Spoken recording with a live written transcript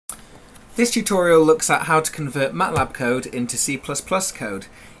This tutorial looks at how to convert MATLAB code into C++ code.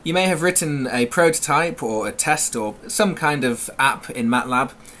 You may have written a prototype or a test or some kind of app in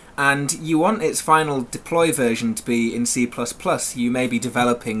MATLAB and you want its final deploy version to be in C++. You may be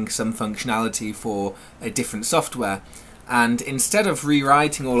developing some functionality for a different software, and instead of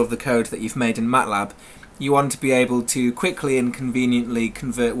rewriting all of the code that you've made in MATLAB, you want to be able to quickly and conveniently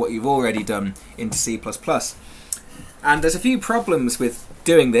convert what you've already done into C++. And there's a few problems with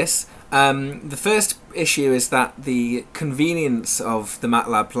doing this. The first issue is that the convenience of the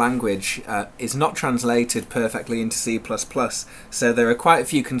MATLAB language is not translated perfectly into C++, so there are quite a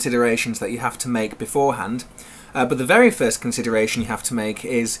few considerations that you have to make beforehand. But the very first consideration you have to make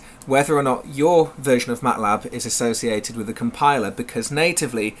is whether or not your version of MATLAB is associated with a compiler, because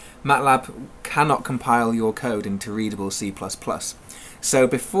natively MATLAB cannot compile your code into readable C++. So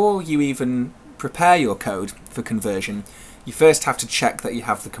before you even prepare your code for conversion, you first have to check that you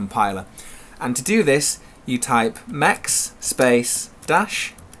have the compiler. And to do this, you type mex space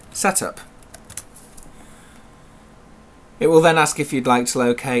dash setup. It will then ask if you'd like to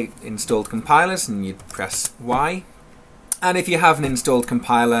locate installed compilers, and you'd press Y. And if you have an installed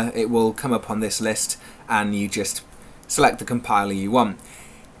compiler, it will come up on this list and you just select the compiler you want.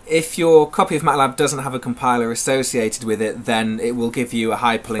 If your copy of MATLAB doesn't have a compiler associated with it, then it will give you a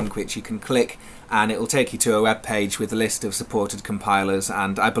hyperlink which you can click and it will take you to a web page with a list of supported compilers,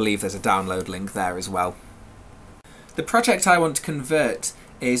 and I believe there's a download link there as well. The project I want to convert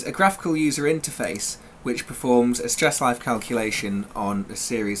is a graphical user interface which performs a stress life calculation on a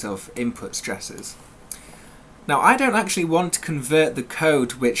series of input stresses. Now, I don't actually want to convert the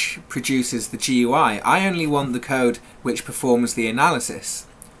code which produces the GUI, I only want the code which performs the analysis.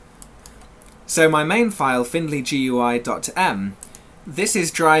 So my main file, findlaygui.m, this is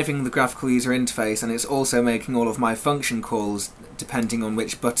driving the graphical user interface, and it's also making all of my function calls depending on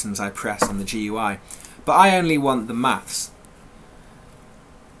which buttons I press on the GUI. But I only want the maths.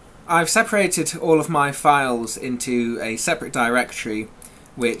 I've separated all of my files into a separate directory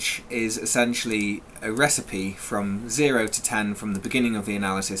which is essentially a recipe from 0 to 10 from the beginning of the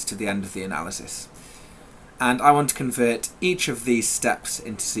analysis to the end of the analysis. And I want to convert each of these steps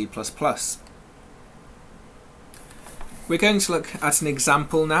into C++. We're going to look at an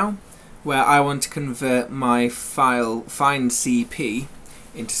example now where I want to convert my file findcp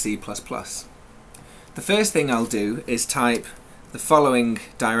into C++. The first thing I'll do is type the following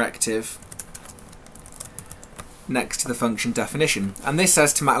directive next to the function definition, and this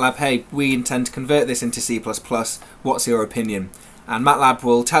says to MATLAB, hey, we intend to convert this into C++, what's your opinion? And MATLAB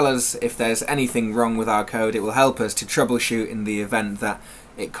will tell us if there's anything wrong with our code. It will help us to troubleshoot in the event that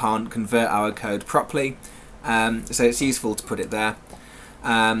it can't convert our code properly. So it's useful to put it there.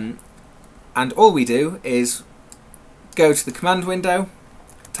 And all we do is go to the command window,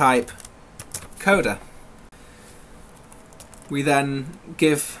 type coda. We then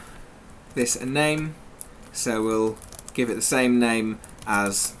give this a name, so we'll give it the same name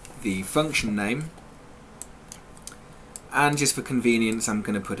as the function name. And just for convenience, I'm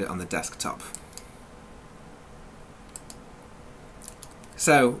going to put it on the desktop.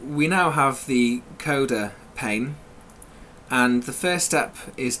 So we now have the coda pane, and the first step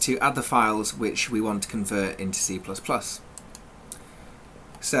is to add the files which we want to convert into C++.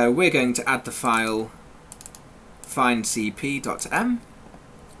 So we're going to add the file findcp.m.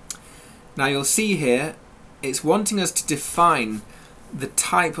 Now you'll see here it's wanting us to define the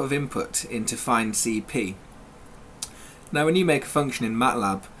type of input into findcp. Now when you make a function in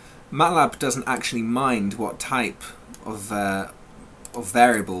MATLAB, MATLAB doesn't actually mind what type of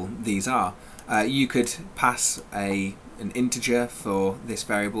variable these are. You could pass an integer for this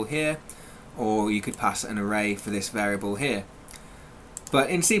variable here, or you could pass an array for this variable here. But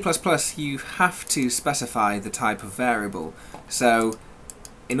in C++ you have to specify the type of variable. So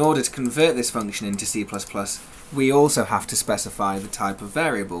in order to convert this function into C++, we also have to specify the type of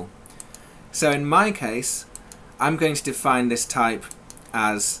variable. So in my case, I'm going to define this type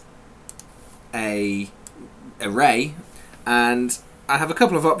as an array, and I have a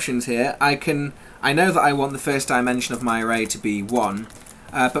couple of options here. I know that I want the first dimension of my array to be 1,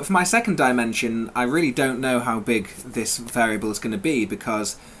 but for my second dimension I really don't know how big this variable is going to be,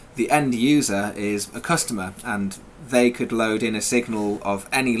 because the end user is a customer and they could load in a signal of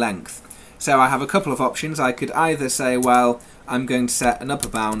any length. So I have a couple of options. I could either say, well, I'm going to set an upper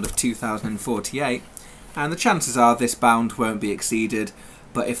bound of 2048, and the chances are this bound won't be exceeded,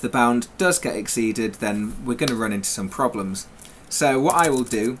 but if the bound does get exceeded, then we're going to run into some problems. So what I will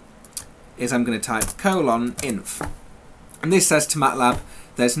do is I'm going to type :inf, and this says to MATLAB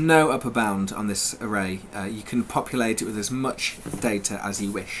there's no upper bound on this array. You can populate it with as much data as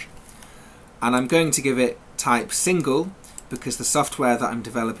you wish. and I'm going to give it type single because the software that I'm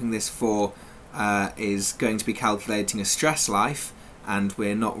developing this for is going to be calculating a stress life, and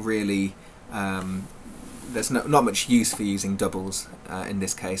we're not really there's not much use for using doubles in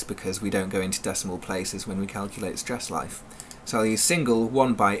this case because we don't go into decimal places when we calculate stress life. So I'll use single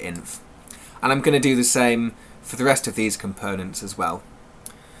 1 by inf, and I'm going to do the same for the rest of these components as well.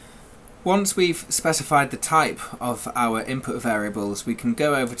 Once we've specified the type of our input variables, we can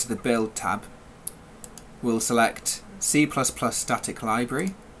go over to the Build tab. We'll select C++ Static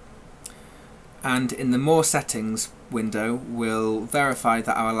Library, and in the More Settings window we'll verify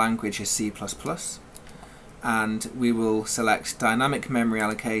that our language is C++, and we will select Dynamic Memory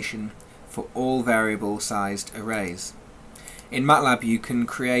Allocation for all variable sized arrays. In MATLAB you can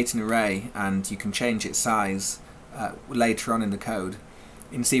create an array and you can change its size later on in the code.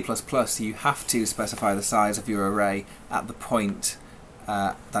 In C++ you have to specify the size of your array at the point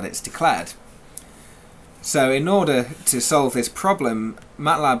that it's declared. So in order to solve this problem,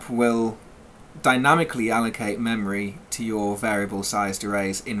 MATLAB will dynamically allocate memory to your variable sized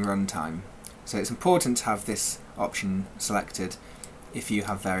arrays in runtime. So it's important to have this option selected if you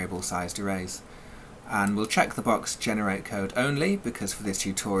have variable sized arrays. And we'll check the box Generate Code Only because for this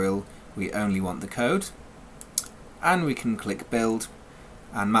tutorial we only want the code. And we can click Build,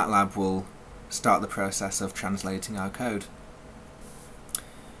 and MATLAB will start the process of translating our code.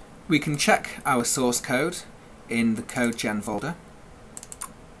 We can check our source code in the CodeGen folder,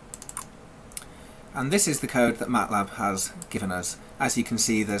 and this is the code that MATLAB has given us. As you can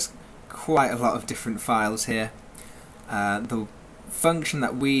see, there's quite a lot of different files here. The function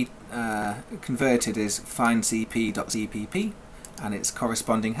that we converted is findcp.cpp and its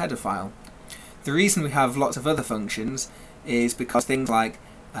corresponding header file. The reason we have lots of other functions is because things like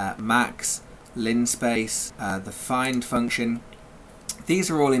max, linspace, the find function,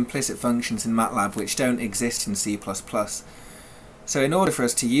 these are all implicit functions in MATLAB which don't exist in C++. So in order for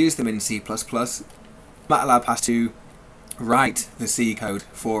us to use them in C++, MATLAB has to write the C code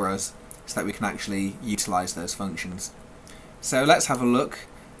for us so that we can actually utilize those functions. So let's have a look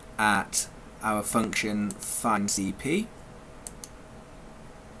at our function findcp.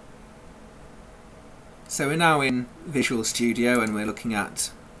 So we're now in Visual Studio and we're looking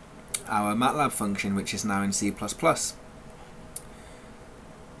at our MATLAB function, which is now in C++.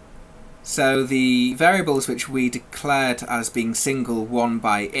 So the variables which we declared as being single 1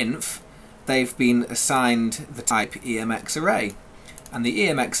 by inf, they've been assigned the type EMX array. And the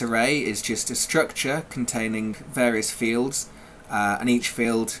EMX array is just a structure containing various fields, and each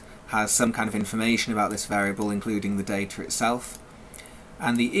field has some kind of information about this variable, including the data itself.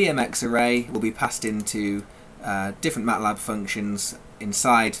 And the EMX array will be passed into different MATLAB functions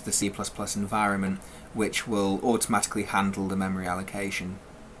inside the C++ environment, which will automatically handle the memory allocation.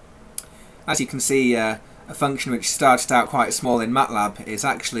 As you can see, a function which started out quite small in MATLAB is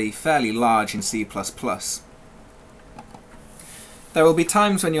actually fairly large in C++. There will be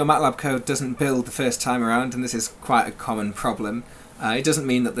times when your MATLAB code doesn't build the first time around, and this is quite a common problem. It doesn't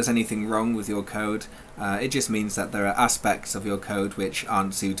mean that there's anything wrong with your code, it just means that there are aspects of your code which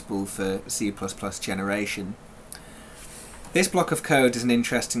aren't suitable for C++ generation. This block of code is an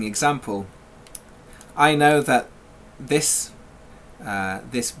interesting example. I know that this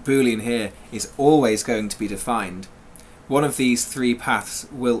boolean here is always going to be defined. One of these three paths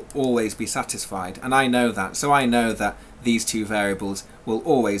will always be satisfied, and I know that, so I know that these two variables will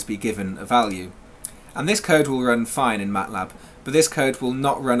always be given a value. And this code will run fine in MATLAB, but this code will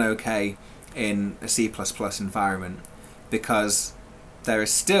not run okay in a C++ environment because there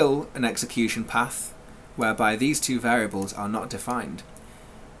is still an execution path whereby these two variables are not defined.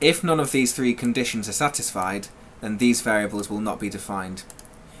 If none of these three conditions are satisfied, then these variables will not be defined.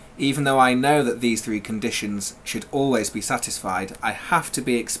 Even though I know that these three conditions should always be satisfied, I have to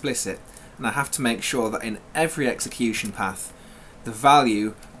be explicit, and I have to make sure that in every execution path the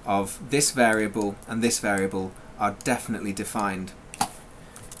value of this variable and this variable are definitely defined.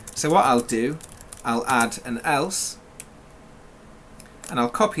 So what I'll do, I'll add an else, and I'll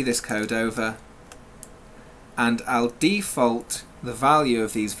copy this code over, and I'll default the value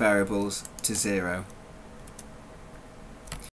of these variables to 0.